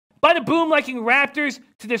Bada boom liking Raptors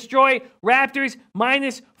to destroy Raptors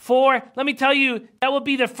 -4. Let me tell you, that will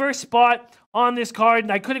be the first spot on this card.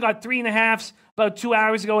 And I could have got 3.5s about 2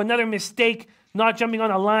 hours ago. Another mistake, not jumping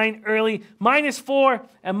on a line early. -4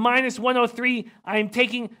 and -103. I am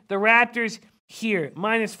taking the Raptors here.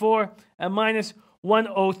 -4 and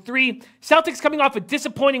 -103. Celtics coming off a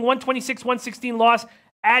disappointing 126-116 loss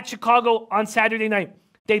at Chicago on Saturday night.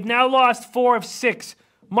 They've now lost 4 of 6.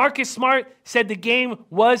 Marcus Smart said the game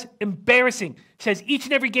was embarrassing. Says each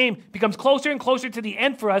and every game becomes closer and closer to the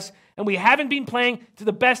end for us, and we haven't been playing to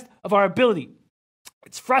the best of our ability.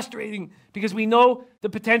 It's frustrating because we know the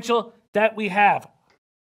potential that we have.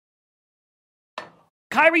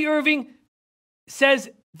 Kyrie Irving says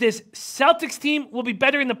this Celtics team will be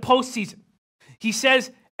better in the postseason. He says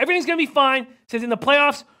everything's going to be fine. Says in the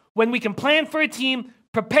playoffs, when we can plan for a team,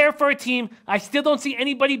 prepare for a team, I still don't see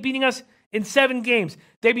anybody beating us in 7 games.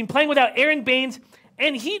 They've been playing without Aaron Baines,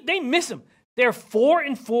 and they miss him. They're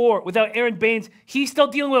 4-4 without Aaron Baines. He's still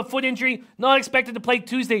dealing with a foot injury, not expected to play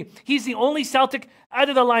Tuesday. He's the only Celtic out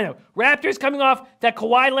of the lineup. Raptors coming off that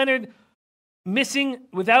Kawhi Leonard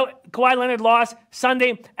loss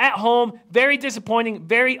Sunday at home. Very disappointing,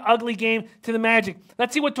 very ugly game to the Magic.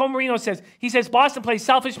 Let's see what Tom Marino says. He says Boston plays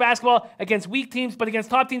selfish basketball against weak teams, but against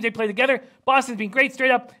top teams they play together. Boston's been great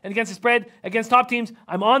straight up, and against the spread, against top teams,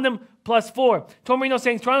 I'm on them +4. Tom Marino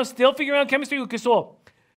saying Toronto's still figuring out chemistry with Gasol.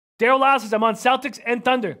 Daryl Lyles says I'm on Celtics and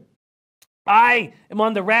Thunder. I am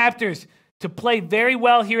on the Raptors to play very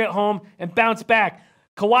well here at home and bounce back.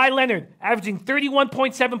 Kawhi Leonard averaging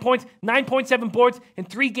 31.7 points, 9.7 boards in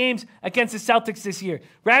 3 games against the Celtics this year.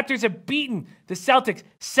 Raptors have beaten the Celtics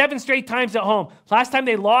 7 straight times at home. Last time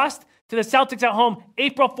they lost to the Celtics at home,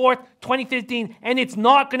 April 4th, 2015, and it's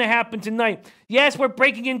not going to happen tonight. Yes, we're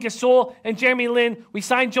breaking in Gasol and Jeremy Lin. We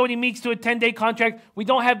signed Jody Meeks to a 10-day contract. We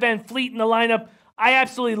don't have Van Fleet in the lineup. I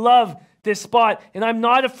absolutely love this spot, and I'm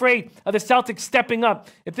not afraid of the Celtics stepping up.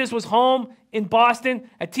 If this was home in Boston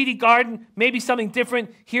at TD Garden, maybe something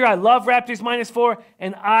different. Here, I love Raptors -4,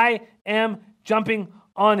 and I am jumping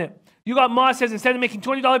on it. You got Moss says instead of making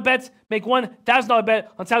 $20 bets, make $1,000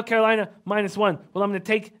 bet on South Carolina -1. Well, I'm going to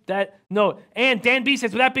take that note. And Dan B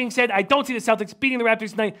says, with that being said, I don't see the Celtics beating the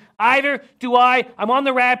Raptors tonight. Either do I. I'm on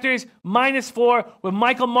the Raptors -4 with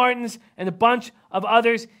Michael Martins and a bunch of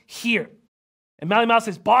others here. And Mally Mouse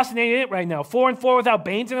says, Boston ain't it right now. 4-4 without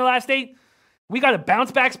Baines in the last 8. We got a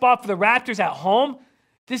bounce-back spot for the Raptors at home.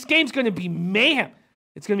 This game's going to be mayhem.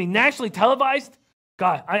 It's going to be nationally televised.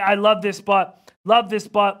 God, I love this spot. Love this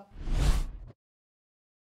spot.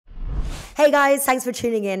 Hey guys, thanks for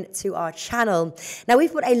tuning in to our channel. Now,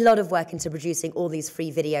 we've put a lot of work into producing all these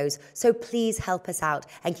free videos, so please help us out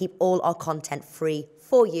and keep all our content free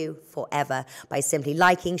for you forever by simply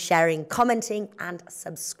liking, sharing, commenting, and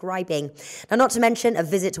subscribing. Now, not to mention, a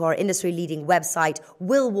visit to our industry-leading website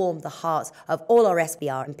will warm the hearts of all our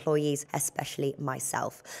SBR employees, especially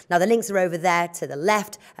myself. Now, the links are over there to the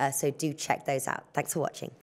left, so do check those out. Thanks for watching.